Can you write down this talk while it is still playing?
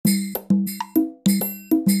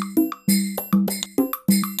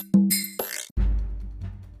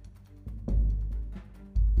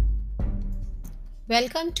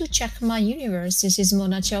Welcome to Chakma Universe. This is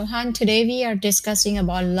Mona Chauhan. Today we are discussing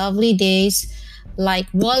about lovely days like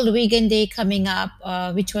World Vegan Day coming up,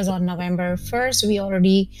 which was on November 1st. We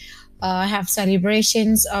already have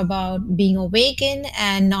celebrations about being a vegan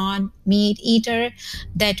and non-meat eater.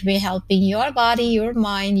 That way helping your body, your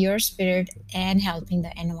mind, your spirit, and helping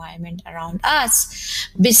the environment around us.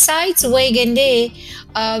 Besides Vegan Day,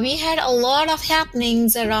 we had a lot of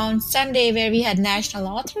happenings around Sunday where we had National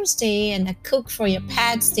Authors Day and a Cook for Your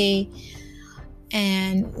Pets Day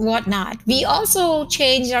and whatnot. We also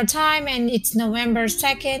changed our time and it's November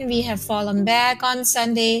 2nd. We have fallen back on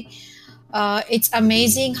Sunday. It's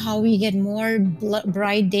amazing how we get more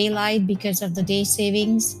bright daylight because of the day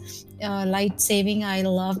savings, light saving. I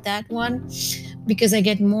love that one because I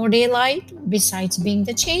get more daylight besides being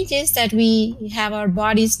the changes that we have our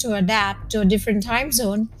bodies to adapt to a different time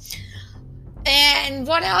zone. And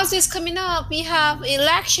what else is coming up? We have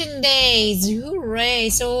election days. Hooray.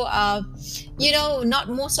 So, not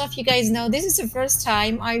most of you guys know this is the first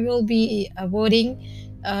time I will be voting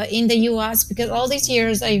in the US because all these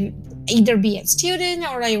years I either be a student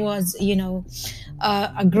or I was,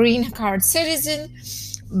 a green card citizen.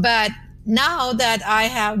 But now that I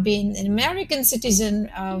have been an American citizen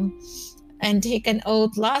and taken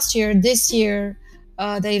oath last year, this year,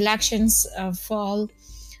 the elections fall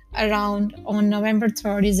around on November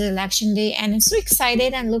 3rd is election day, and I'm so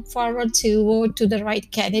excited and look forward to vote to the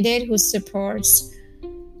right candidate who supports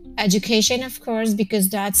education, of course, because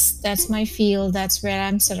that's my field. That's where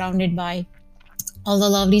I'm surrounded by all the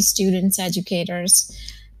lovely students, educators,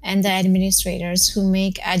 and the administrators who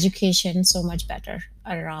make education so much better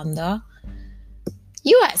around the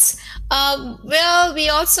US. Well, we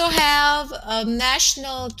also have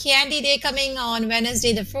National Candy Day coming on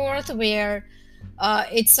Wednesday the 4th, where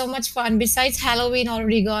it's so much fun. Besides Halloween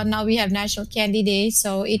already gone, now we have National Candy Day,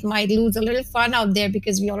 so it might lose a little fun out there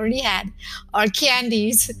because we already had our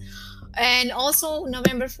candies. And also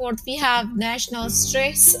November 4th, we have National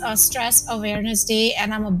Stress Awareness Day,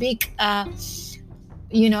 and I'm a big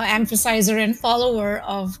emphasizer and follower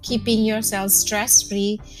of keeping yourself stress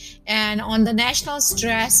free. And on the National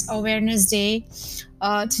Stress Awareness Day,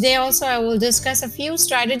 today also I will discuss a few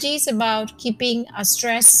strategies about keeping a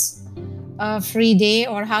stress free day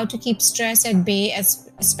or how to keep stress at bay,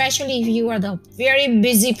 especially if you are the very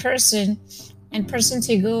busy person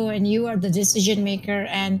to go and you are the decision maker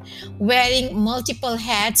and wearing multiple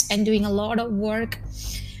hats and doing a lot of work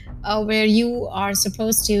where you are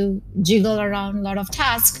supposed to jiggle around a lot of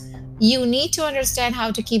tasks. You need to understand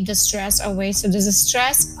how to keep the stress away. So there's a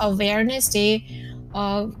stress awareness day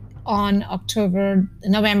uh, on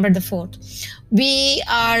November the 4th. We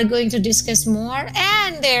are going to discuss more,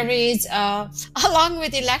 and there is, along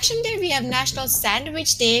with election day, we have National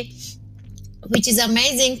Sandwich Day, which is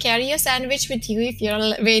amazing. Carry a sandwich with you if you're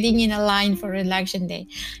waiting in a line for election day.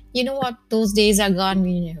 You know what? Those days are gone.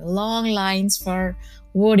 Long lines for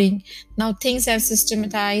voting. Now things have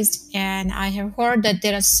systematized, and I have heard that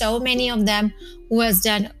there are so many of them who has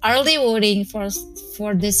done early voting for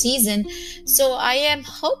this season. So I am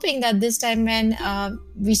hoping that this time when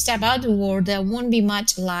we step out to vote, there won't be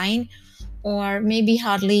much line, or maybe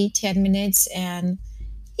hardly 10 minutes. And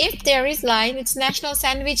if there is line, it's National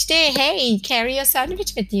Sandwich Day. Hey, carry a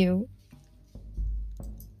sandwich with you.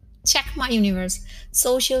 Check my universe.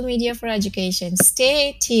 Social media for education.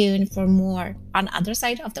 Stay tuned for more on other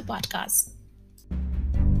side of the podcast.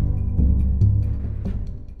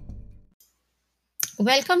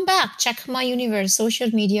 Welcome back. Check my universe. Social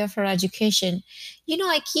media for education.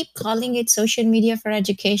 I keep calling it social media for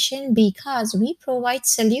education because we provide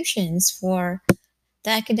solutions for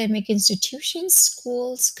the academic institutions,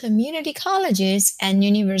 schools, community colleges, and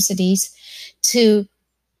universities to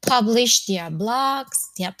publish their blogs,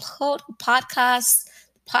 their podcasts.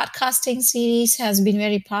 Podcasting series has been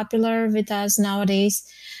very popular with us nowadays.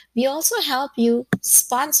 We also help you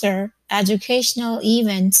sponsor educational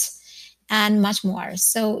events and much more.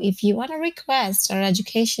 So if you want to request our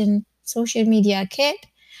education social media kit,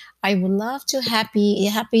 I would love to happily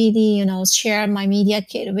share my media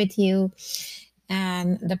kit with you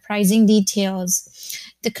and the pricing details.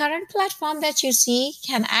 The current platform that you see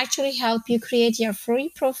can actually help you create your free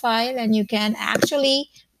profile, and you can actually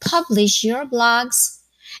publish your blogs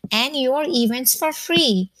and your events for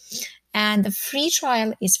free. And the free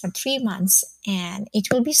trial is for 3 months and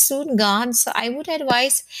it will be soon gone. So I would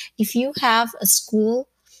advise, if you have a school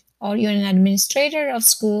or you're an administrator of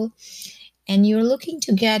school and you're looking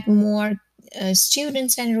to get more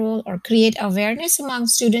students enroll or create awareness among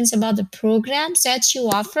students about the programs that you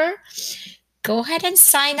offer, go ahead and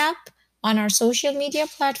sign up on our social media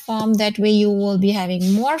platform. That way, you will be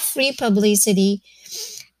having more free publicity.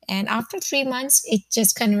 And after 3 months, it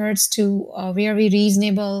just converts to a very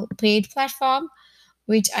reasonable paid platform,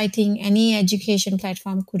 which I think any education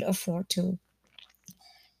platform could afford to.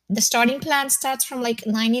 The starting plan starts from like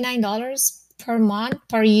 $99 per month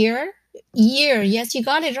per year. Year, yes, you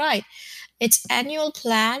got it right. It's annual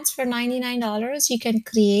plans for $99. You can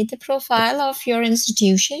create the profile of your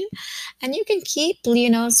institution, and you can keep,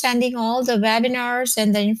 sending all the webinars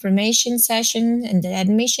and the information session and the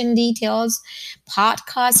admission details,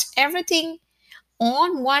 podcasts, everything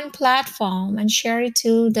on one platform and share it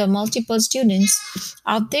to the multiple students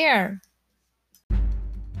out there.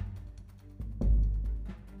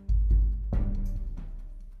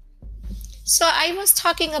 So I was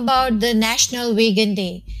talking about the National Vegan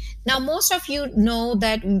Day. Now, most of you know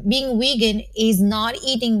that being vegan is not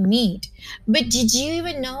eating meat. But did you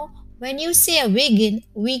even know when you say a vegan,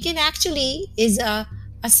 vegan actually is a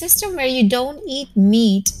system where you don't eat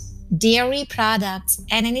meat, dairy products,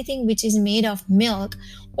 and anything which is made of milk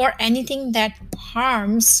or anything that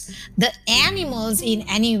harms the animals in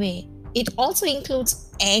any way. It also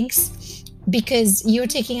includes eggs because you're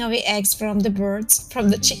taking away eggs from the birds, from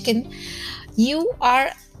the chicken. You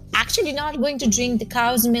are actually not going to drink the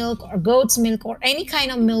cow's milk or goat's milk or any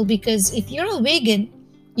kind of milk, because if you're a vegan,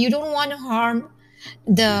 you don't want to harm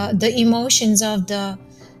the emotions of the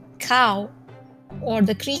cow or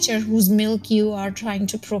the creature whose milk you are trying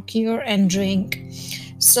to procure and drink.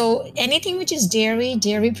 So anything which is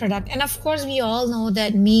dairy product, and of course we all know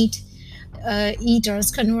that meat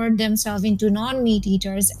eaters convert themselves into non-meat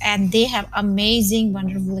eaters, and they have amazing,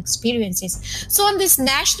 wonderful experiences. So on this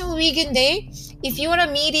National Vegan Day, if you are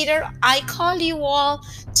a meat eater, I call you all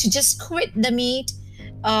to just quit the meat.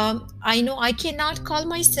 I know I cannot call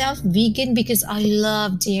myself vegan because I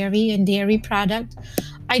love dairy and dairy product.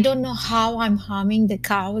 I don't know how I'm harming the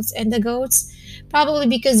cows and the goats. Probably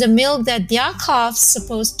because the milk that their calves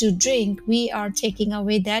supposed to drink, we are taking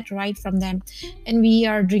away that right from them, and we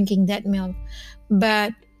are drinking that milk.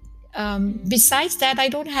 But besides that, I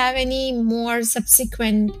don't have any more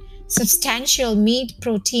subsequent substantial meat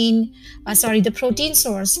protein. The protein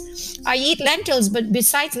source. I eat lentils, but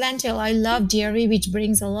besides lentil, I love dairy, which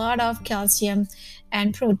brings a lot of calcium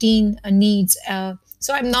and protein needs.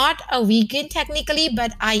 So I'm not a vegan technically,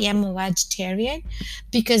 but I am a vegetarian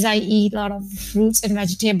because I eat a lot of fruits and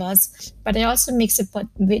vegetables. But I also mix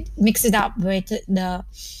it up with the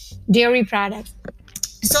dairy product.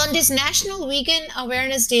 So on this National Vegan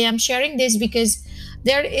Awareness Day, I'm sharing this because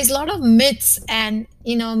there is a lot of myths and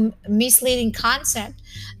misleading concept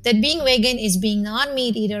that being vegan is being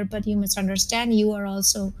non-meat eater, but you must understand you are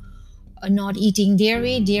also not eating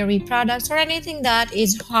dairy products, or anything that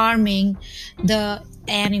is harming the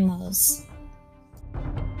animals.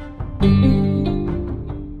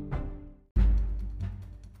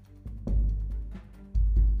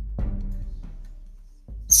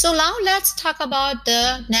 So now let's talk about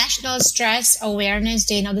the National Stress Awareness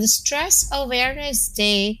Day. Now, the Stress Awareness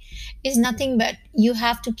Day is nothing but you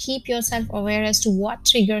have to keep yourself aware as to what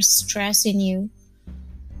triggers stress in you.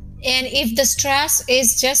 And if the stress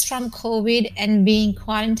is just from COVID and being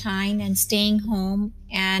quarantined and staying home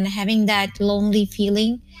and having that lonely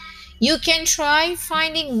feeling, you can try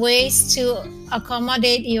finding ways to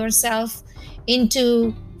accommodate yourself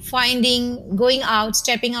into finding going out,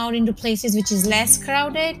 stepping out into places which is less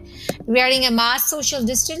crowded. Wearing a mask, social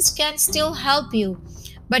distance can still help you.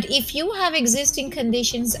 But if you have existing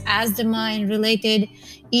conditions, asthma and related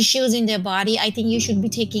issues in their body, I think you should be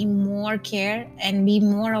taking more care and be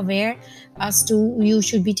more aware as to you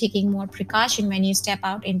should be taking more precaution when you step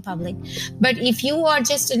out in public. But if you are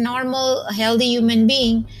just a normal, healthy human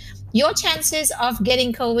being, your chances of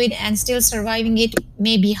getting COVID and still surviving it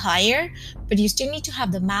may be higher, but you still need to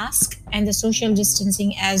have the mask and the social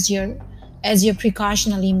distancing as your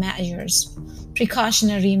precautionary measures.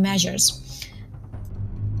 Precautionary measures.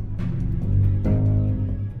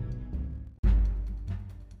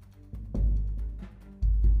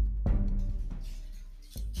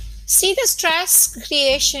 See, the stress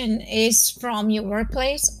creation is from your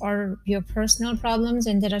workplace or your personal problems,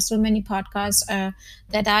 and there are so many podcasts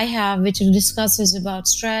that I have which discusses about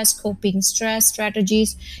stress, coping stress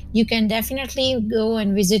strategies. You can definitely go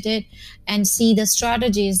and visit it and see the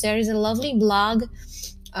strategies. There is a lovely blog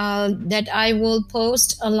that I will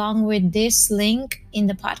post along with this link in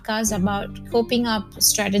the podcast about coping up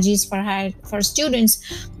strategies for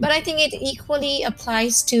students. But I think it equally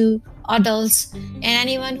applies to adults and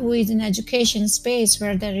anyone who is in education space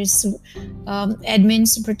where there is admin,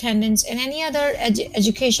 superintendents, and any other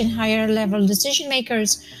education higher level decision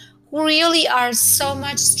makers who really are so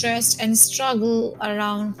much stressed and struggle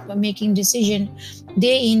around making decision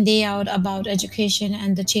day in day out about education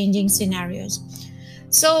and the changing scenarios.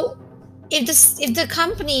 So if the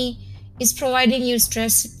company is providing you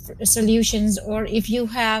stress solutions, or if you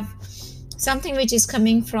have something which is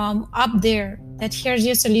coming from up there that here's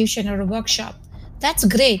your solution or a workshop, that's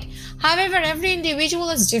great. However, every individual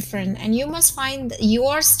is different, and you must find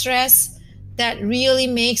your stress that really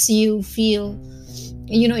makes you feel,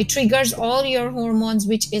 it triggers all your hormones,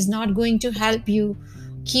 which is not going to help you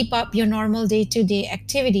keep up your normal day-to-day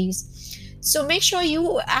activities. So make sure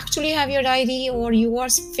you actually have your diary or your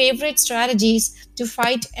favorite strategies to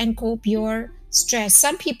fight and cope your stress.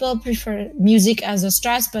 Some people prefer music as a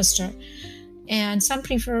stress buster, and some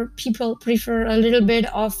people prefer a little bit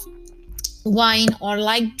of wine or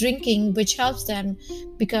light drinking, which helps them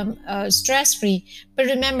become stress free. But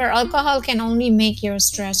remember, alcohol can only make your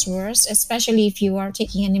stress worse, especially if you are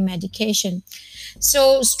taking any medication.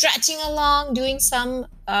 So stretching along, doing some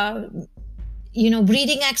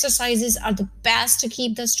breathing exercises are the best to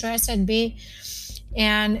keep the stress at bay.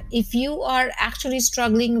 And if you are actually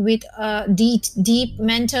struggling with deep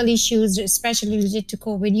mental issues, especially related to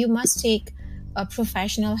COVID, you must take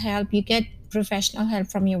professional help. You get professional help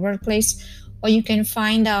from your workplace, or you can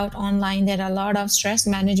find out online that a lot of stress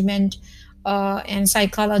management and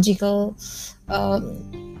psychological uh,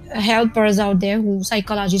 helpers out there, who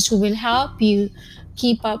psychologists who will help you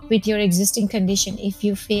keep up with your existing condition if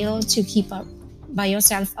you fail to keep up by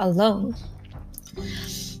yourself alone.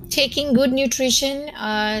 Taking good nutrition,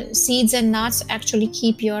 seeds and nuts actually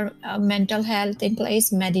keep your mental health in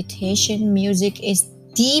place. Meditation, music is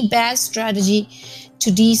the best strategy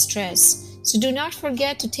to de-stress. So do not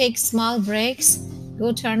forget to take small breaks.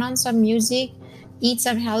 Go turn on some music, eat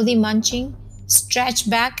some healthy munching, stretch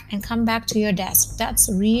back, and come back to your desk. That's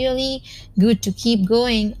really good to keep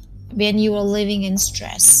going when you are living in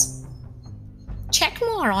stress. Check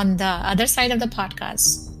more on the other side of the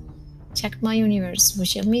podcast. Check My Universe,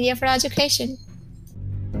 social media for education.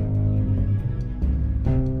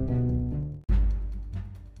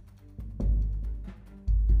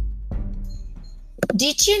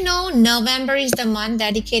 Did you know November is the month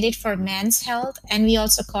dedicated for men's health, and we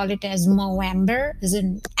also call it as Movember, as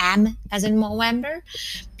in as in Movember,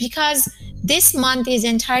 because this month is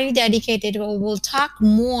entirely dedicated. We'll talk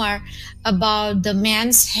more about the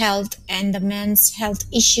men's health and the men's health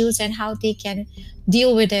issues and how they can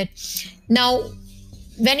deal with it. Now,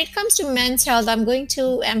 when it comes to men's health, I'm going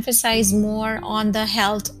to emphasize more on the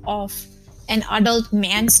health of an adult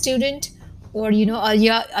man student, or a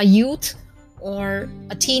youth, or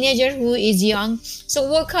a teenager who is young. So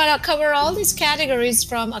we'll cover all these categories,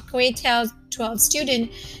 from a K-12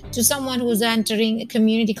 student to someone who's entering a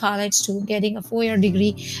community college to getting a 4-year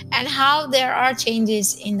degree, and how there are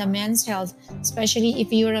changes in the men's health, especially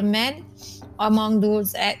if you're a man among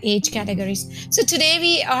those age categories. So today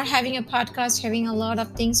we are having a podcast having a lot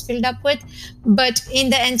of things filled up with, but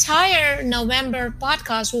in the entire November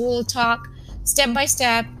podcast, we will talk step by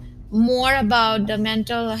step more about the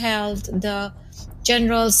mental health, the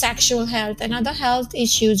general sexual health, and other health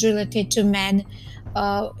issues related to men,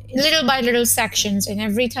 little by little sections. And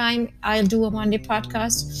every time I'll do a Monday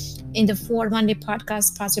podcast, in the 4 Monday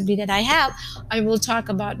podcasts possibly that I have, I will talk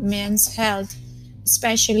about men's health,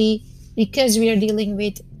 especially because we are dealing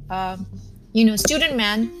with, student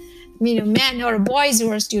men, men or boys who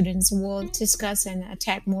are students. We'll discuss and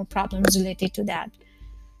attack more problems related to that.